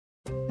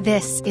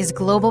This is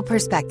Global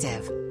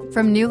Perspective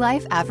from New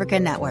Life Africa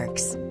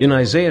Networks. In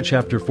Isaiah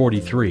chapter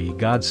 43,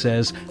 God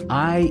says,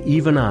 I,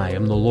 even I,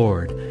 am the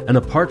Lord, and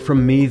apart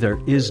from me there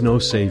is no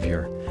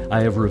Savior.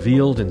 I have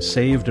revealed and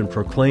saved and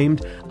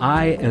proclaimed,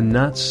 I and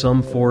not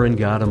some foreign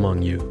god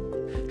among you.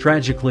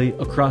 Tragically,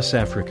 across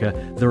Africa,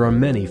 there are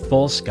many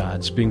false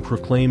gods being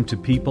proclaimed to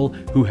people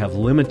who have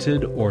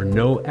limited or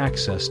no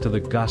access to the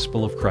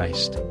gospel of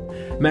Christ.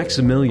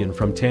 Maximilian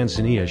from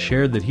Tanzania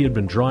shared that he had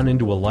been drawn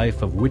into a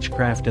life of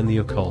witchcraft and the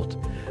occult.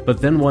 But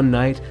then one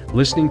night,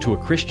 listening to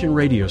a Christian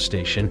radio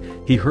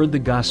station, he heard the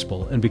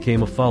gospel and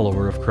became a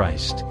follower of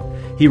Christ.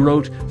 He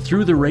wrote,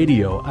 "Through the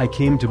radio, I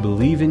came to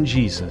believe in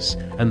Jesus,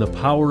 and the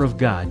power of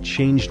God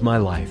changed my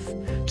life.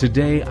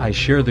 Today, I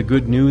share the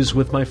good news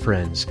with my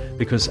friends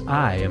because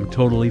I am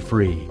totally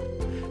free."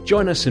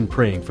 Join us in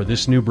praying for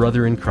this new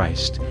brother in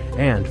Christ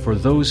and for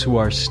those who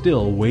are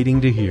still waiting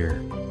to hear.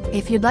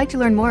 If you'd like to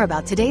learn more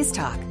about today's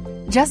talk,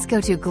 just go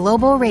to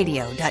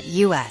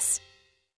globalradio.us.